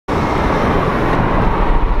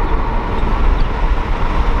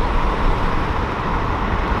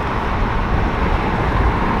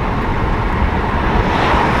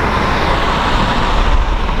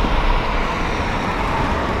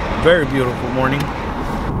Very beautiful morning.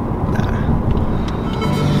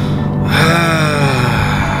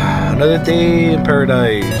 Another day in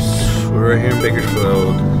paradise. We're right here in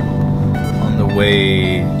Bakersfield on the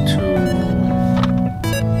way to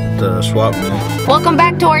the swap meet. Welcome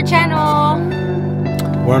back to our channel.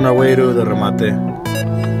 We're on our way to the remate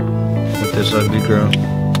with this ugly girl.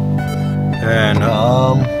 And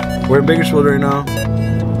we're in Bakersfield right now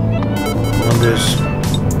on this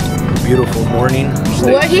beautiful morning.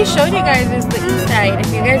 What he showed you guys is the east side.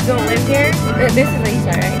 If you guys don't live here, this is the east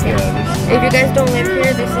side, right? Yeah. If you guys don't live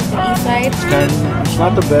here, this is the east side. It's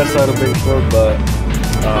not the best side of Bakersfield, but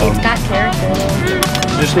it's got character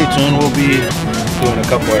though. Just stay tuned. We'll be doing a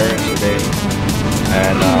couple errands today,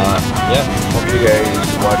 and yeah, hope you guys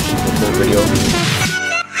watch the full video.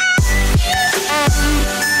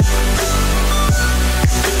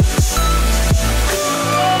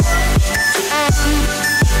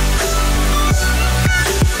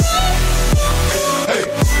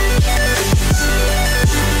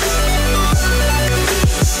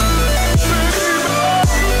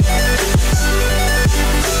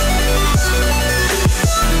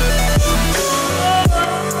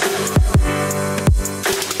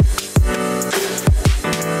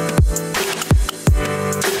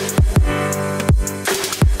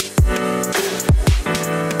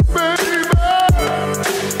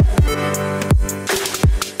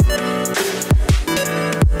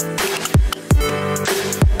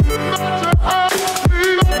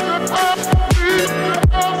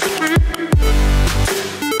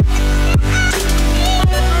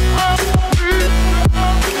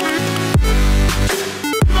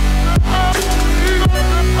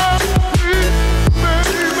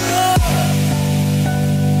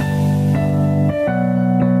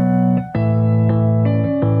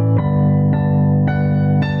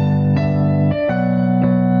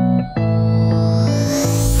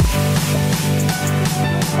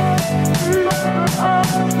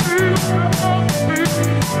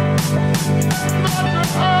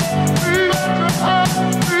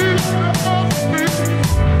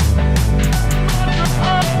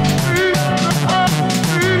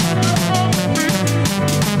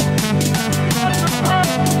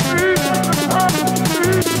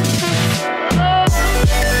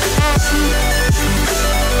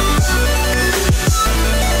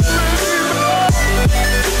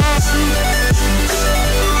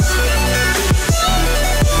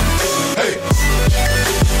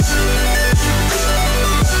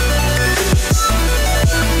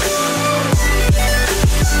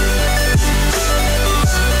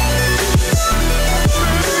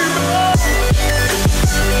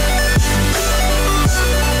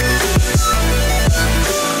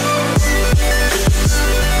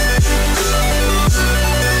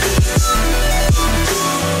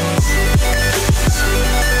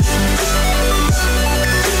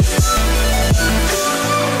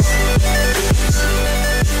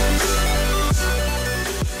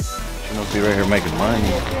 Be right here making money.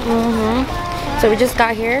 So we just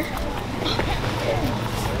got here.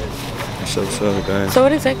 So guys. So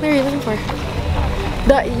what exactly are you looking for?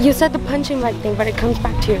 You said the punching bag thing, but it comes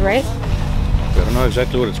back to you, right? I don't know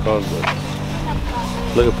exactly what it's called, but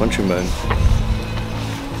look at punching bag.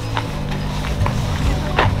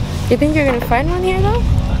 You think you're gonna find one here though?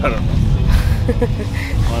 I don't know.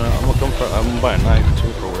 I'm gonna buy a knife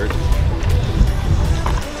too for work.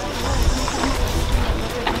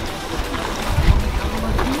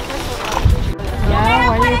 Yeah,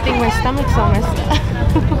 why do you think my stomach's so messed up?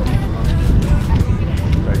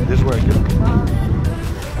 Right, this is where I get them.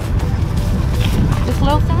 This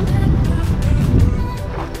little sound?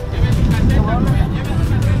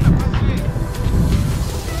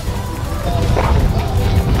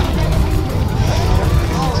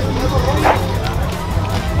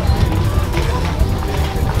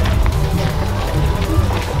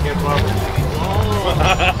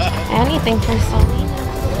 Anything for Selena.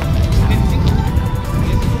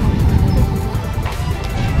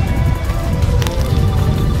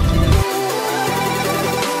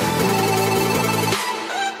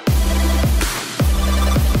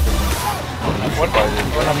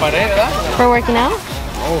 For working out?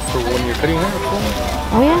 Oh, for when you're cutting hair?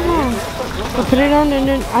 Oh yeah. So put it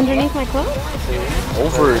underneath my clothes?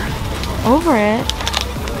 Over it. Over it?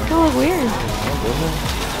 It'll look weird.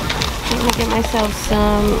 I'm gonna get myself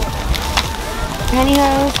some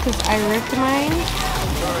pantyhose because I ripped mine.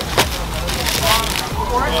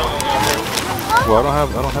 Well, I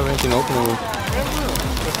don't have anything open.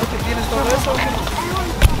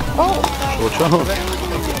 Oh. What's wrong?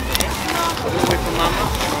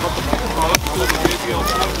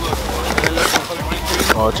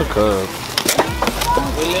 Oh, it's a cup.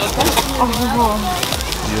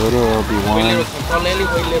 Yoda, Obi-Wan.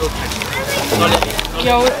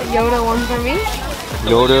 Yoda, one for me?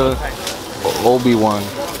 Yoda, Obi-Wan.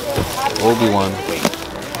 Obi-Wan.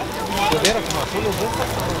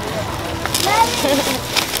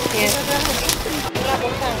 Yeah.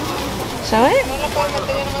 Show it?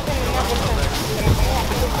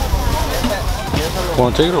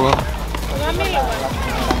 Want to take it or what?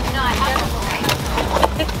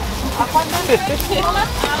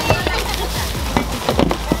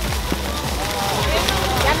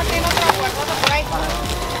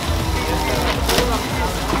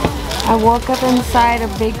 I woke up inside a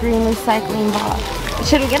big green recycling box.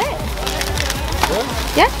 Should we get it?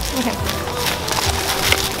 Yeah? Okay.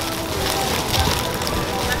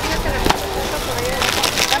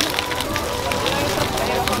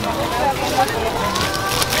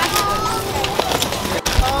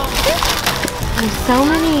 There's so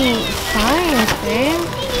many signs, babe.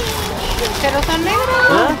 Pero son negros.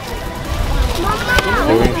 Huh?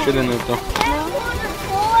 There ain't shit in it though.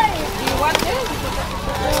 You want this?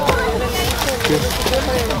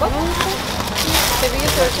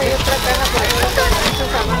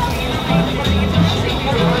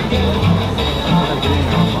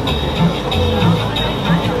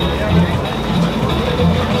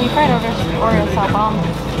 You fried Oreos are bomb.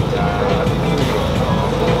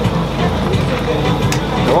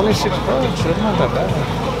 They're only $6. That's not that bad.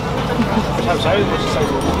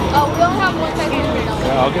 Oh, we don't have one second.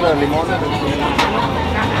 Yeah, I'll get a limón.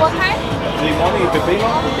 What kind? Limón y pepino.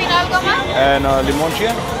 ¿Pepino algo más? And limón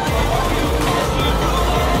chía.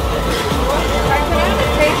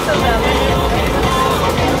 Taste of them.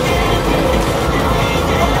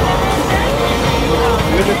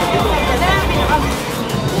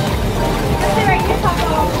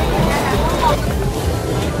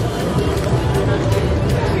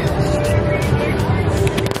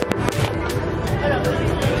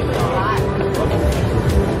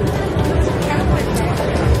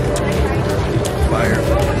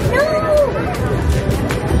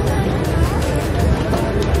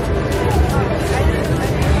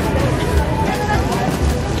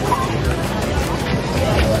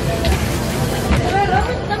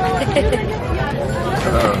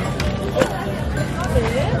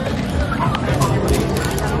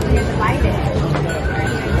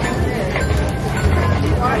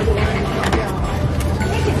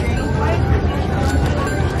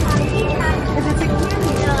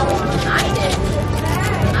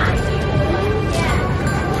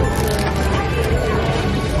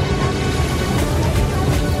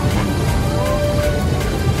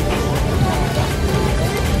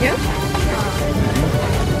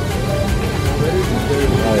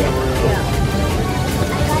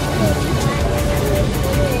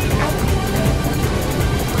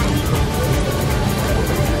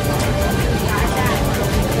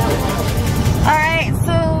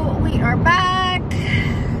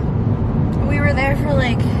 For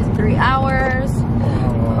like 3 hours.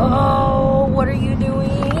 Oh, what are you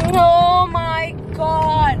doing? Oh my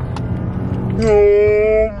god.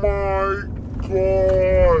 Oh my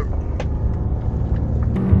god.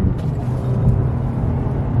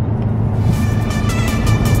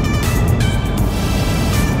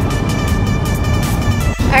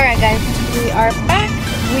 Alright guys, we are back.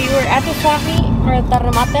 We were at the swap meet or the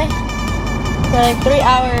remate for like 3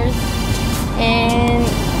 hours, and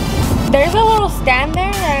there's a little stand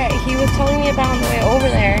there that he was telling me about on the way over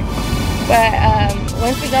there. But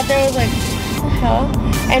once we got there, I was like, what the hell?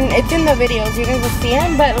 And it's in the videos, you guys will see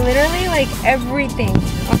him. But literally, like everything,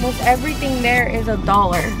 almost everything there is $1.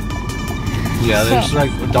 Yeah, there's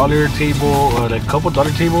like a dollar table, like a couple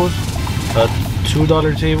dollar tables, a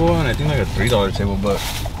 $2 table, and I think like a $3 table. But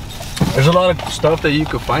there's a lot of stuff that you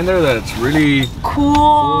could find there that's really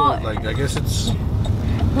cool. Like I guess it's.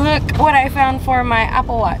 Look what I found for my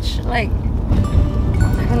Apple Watch. Like,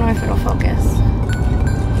 I don't know if it'll focus.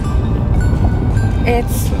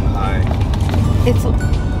 It's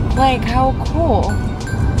like, how cool,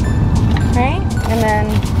 right? And then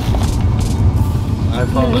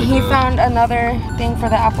he found another thing for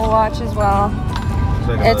the Apple Watch as well.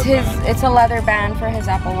 It's a leather band for his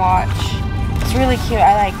Apple Watch. It's really cute.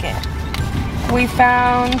 I like it. We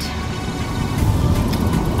found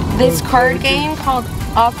this card game called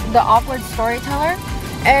The Awkward Storyteller,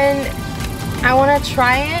 and I want to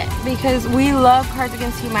try it because we love Cards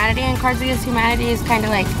Against Humanity, and Cards Against Humanity is kind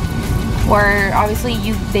of like where obviously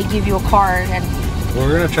they give you a card, and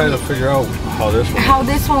we're gonna try to figure out how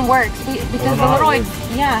this one works because the little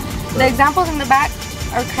the examples in the back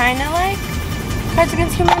are kind of like Cards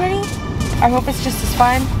Against Humanity. I hope it's just as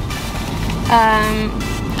fun.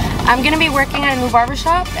 I'm gonna be working at a new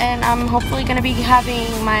barbershop, and I'm hopefully gonna be having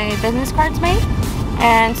my business cards made.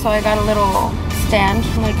 And so I got a little stand,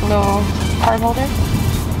 like a little card holder.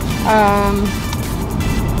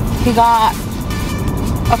 He got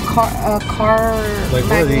a car like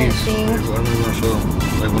one of these. thing. I'm gonna show them.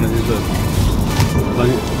 Like one of these. Like,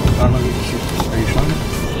 I don't know if you can see. Are you showing it?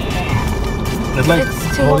 Yeah. It's like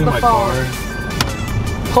it's to holding hold the my phone.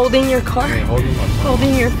 car. Holding your car? Yeah, holding my phone.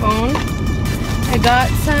 Holding your phone. I got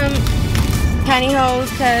some pantyhose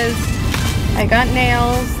because I got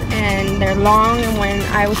nails and they're long, and when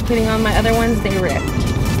I was putting on my other ones, they ripped.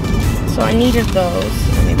 So I needed those.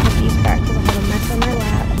 Let me put these back because I have a mess on my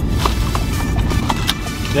lap.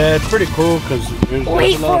 Yeah, it's pretty cool because there's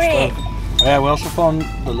Wait a lot for of it. stuff. Yeah, we also found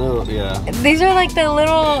the little, These are like the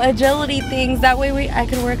little agility things. That way I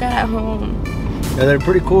could work out at home. Yeah, they're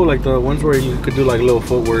pretty cool. Like the ones where you could do like little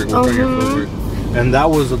footwork, work on your footwork. And that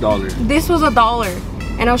was $1. This was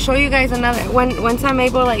 $1. And I'll show you guys another once I'm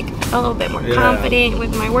able, like a little bit more confident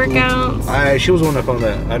with my workouts. She was the one that found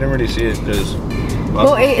that. I didn't really see it because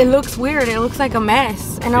well, it looks weird. It looks like a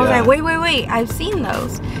mess. And I was like, wait, I've seen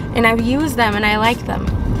those and I've used them and I like them.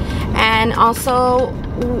 And also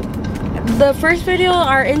the first video,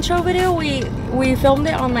 our intro video, we filmed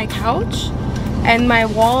it on my couch, and my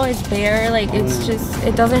wall is bare. Like it's just,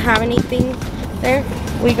 it doesn't have anything there.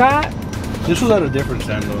 We got this was at a different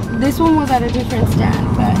stand though. This one was at a different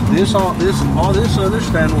stand, but this other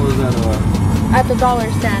stand was at the dollar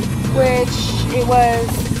stand, which it was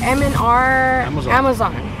M&R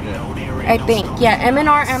Amazon. Yeah. I think. Yeah,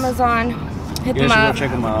 M&R Amazon. Hit them up. Go check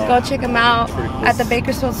them out. Go check them out cool. at the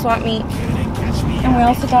Bakersfield Swap Meet. And we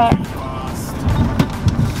also got.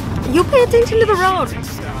 You pay attention to the road.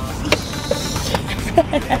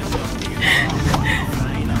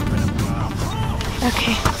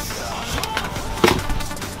 Okay.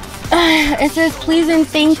 It says please and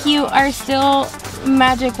thank you are still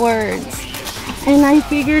magic words. And I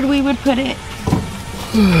figured we would put it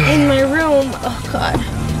in my room. Oh God,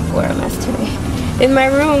 we're a mess today. In my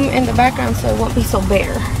room in the background so it won't be so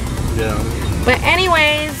bare. Yeah. But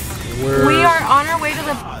anyways, we are on our way to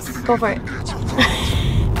the, go for it.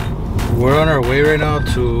 We're on our way right now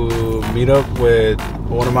to meet up with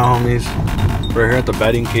one of my homies. We're here at the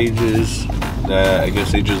batting cages that I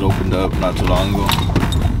guess they just opened up not too long ago.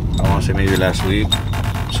 I want to say maybe last week.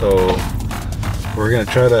 So we're gonna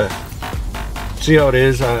try to see how it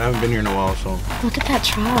is. I haven't been here in a while, so. Look at that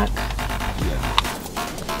truck. Yeah.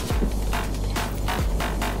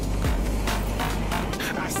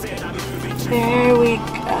 There we go.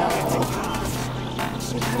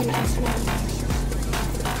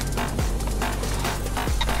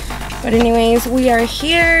 But anyways, we are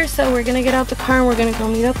here, so we're gonna get out the car and we're gonna go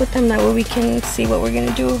meet up with them. That way we can see what we're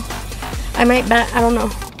gonna do. I might bet, I don't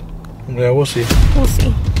know. Yeah, we'll see. We'll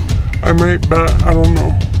see. I might bet, I don't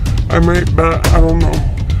know. I might bet, I don't know.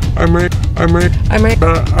 I might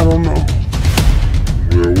bet, I don't know.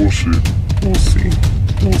 Yeah, we'll see. We'll see.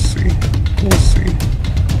 We'll see. We'll see.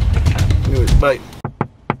 Anyways, bye.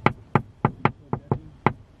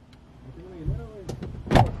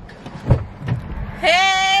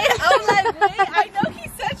 Hey! I was like, wait, I know he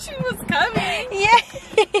said she was coming. Yeah.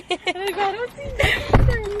 Like, I don't see that.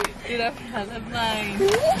 Dude, I'm hella blind.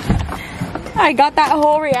 I got that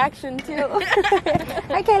whole reaction too.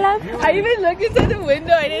 Hi, Caleb. I even looked inside the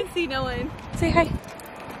window. I didn't see no one. Say hi.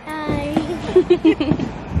 Hi.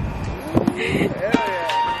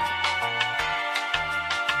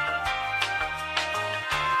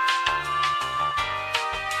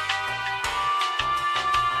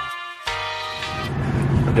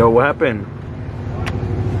 Yo, what happened?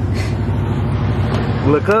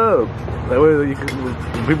 Look up. That way you can,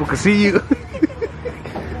 people can see you.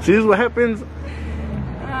 See, this is what happens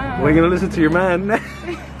when you're gonna listen to your man.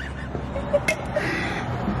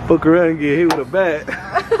 Fuck around and get hit with a bat.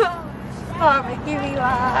 Stop making me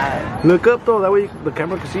laugh. Look up though, that way the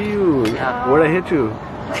camera can see you. No. Where'd I hit you?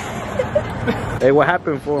 Hey, what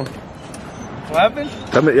happened, fool? What happened?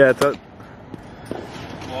 Tell me, yeah, tell.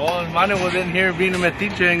 Well, Mane was in here being a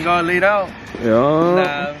metiche and got laid out.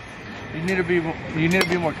 Yeah. You need to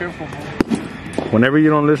be more careful. Whenever you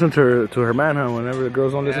don't listen to her man, huh? Whenever the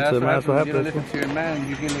girls don't listen to the man, that's what You don't happens. listen to your man,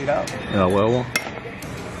 you get laid out. Yeah, well.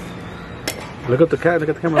 Look at the cat. Look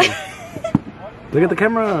at the camera. Look at the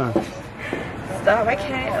camera. Stop, I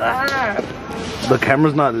can't laugh. The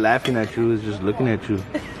camera's not laughing at you, it's just looking at you.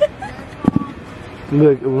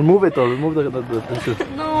 Look, remove it though, remove the picture.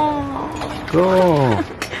 No. Go.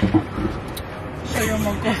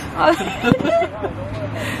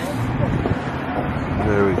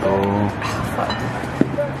 There we go.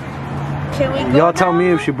 Can we go Y'all tell me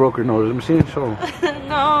if she broke her nose. Let me see it show.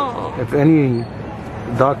 No. If any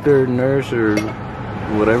doctor, nurse, or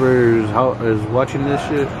whatever is watching this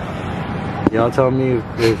shit, y'all tell me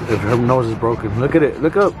if her nose is broken. Look at it.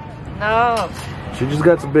 Look up. No. She just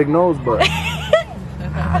got some big nose, but.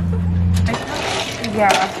 Yeah,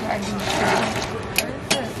 I do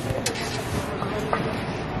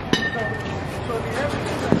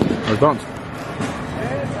too. Let's bounce.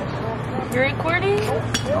 You're recording?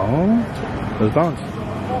 No. Let's bounce.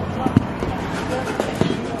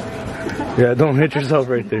 Yeah, don't hit yourself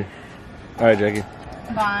right there. Alright, Jackie.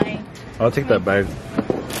 Bye. I'll take that bag.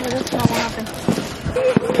 That's not what happened.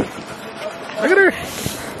 Look at her.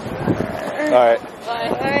 Alright.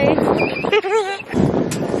 Bye.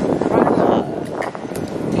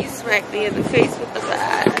 He smacked me in the face with the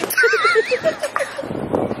bat.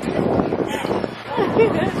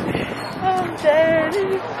 I'm dead.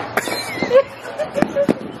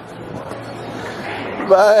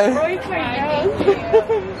 Bye. Break my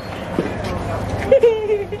nose.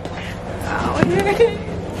 Ow.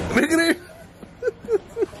 Look at her.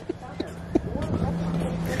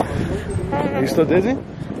 You still dizzy?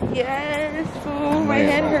 Yes. Oh, my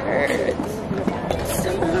head hurts.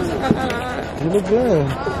 You look good.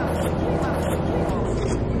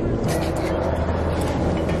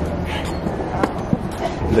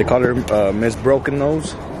 They call her Miss Broken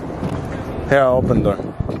Nose. Here, I'll open the door.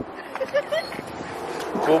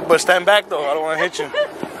 Well, but stand back though, I don't want to hit you.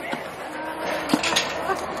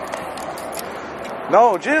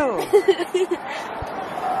 No, Jill.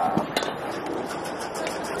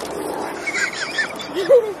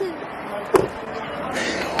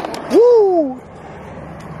 Woo!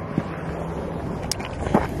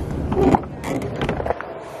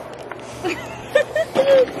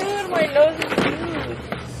 Dude, my nose is huge.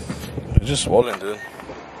 It's just swollen, dude.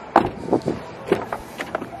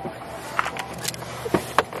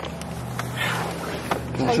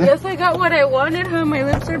 I guess I got what I wanted, huh? My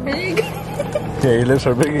lips are big. Yeah, your lips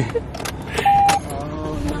are big.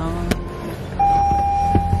 Oh, no.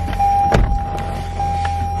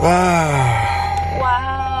 Wow. Wow.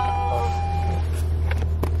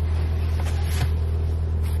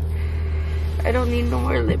 I don't need no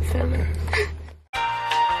more lip filler.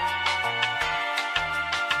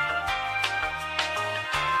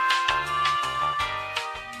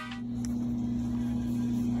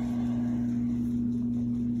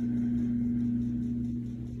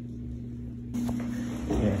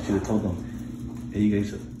 Yeah, I should have told them. Hey, you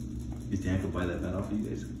guys, you think I could buy that van off of you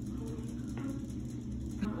guys?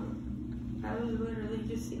 I was literally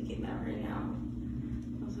just thinking that right now.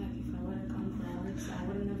 I was like, if I would have come for Alex, I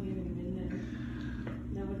wouldn't have even been there.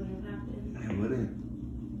 That wouldn't have happened. I wouldn't.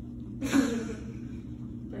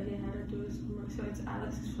 But he had to do his homework, so it's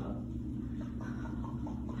Alex's fault.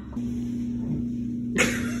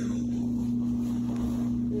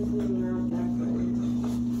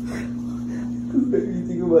 You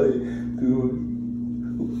think about it, dude.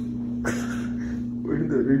 Where did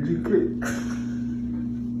the urgent get?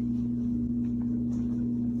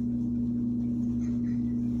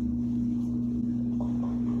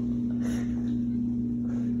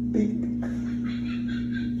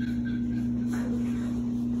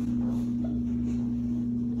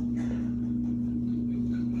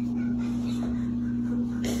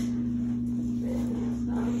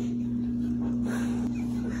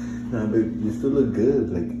 Nah, but you still look good.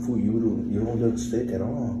 Like, fool, you don't look sick at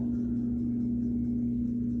all.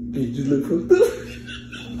 You just look fucked up.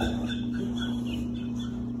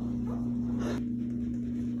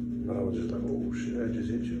 But I was just like, oh shit, I just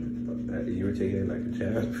hit you. But you were taking it like a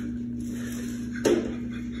champ.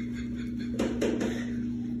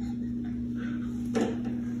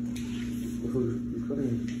 Who's calling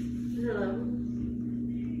you? Hello.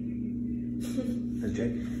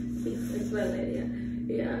 Jake? It's my lady.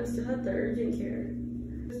 Yeah, I'm still at the urgent care.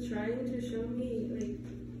 He was trying to show me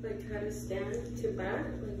like how to stand to bat,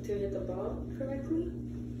 like to hit the ball correctly.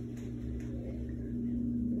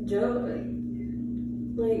 Joe,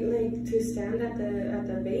 like to stand at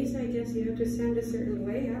the base, I guess you have to stand a certain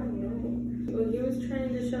way. I don't know. Well, he was trying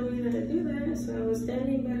to show me how to do that, so I was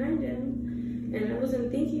standing behind him, and I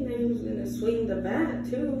wasn't thinking that he was gonna swing the bat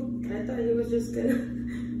too. I thought he was just gonna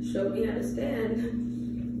show me how to stand.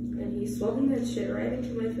 And he swung that shit right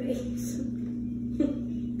into my face.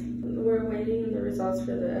 We're waiting the results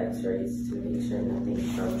for the x-rays to make sure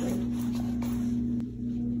nothing's broken.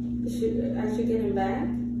 I should get him back?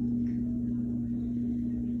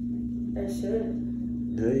 I should.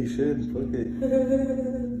 Yeah, you should. Fuck it.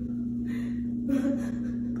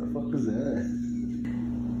 The fuck is that?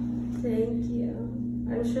 Thank you.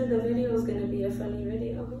 I'm sure the video is gonna be a funny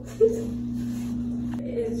video.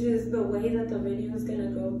 It's just the way that the video is gonna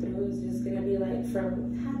go through is just gonna be like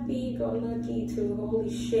from happy go lucky to holy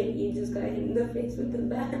shit, you just got hit in the face with the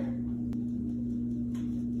bat.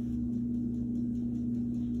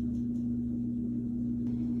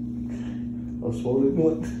 I'm swollen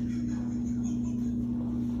one.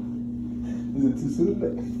 Is it too soon?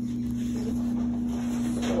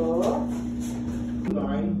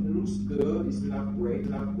 Line looks good. It's not great.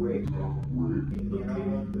 Not great. You know.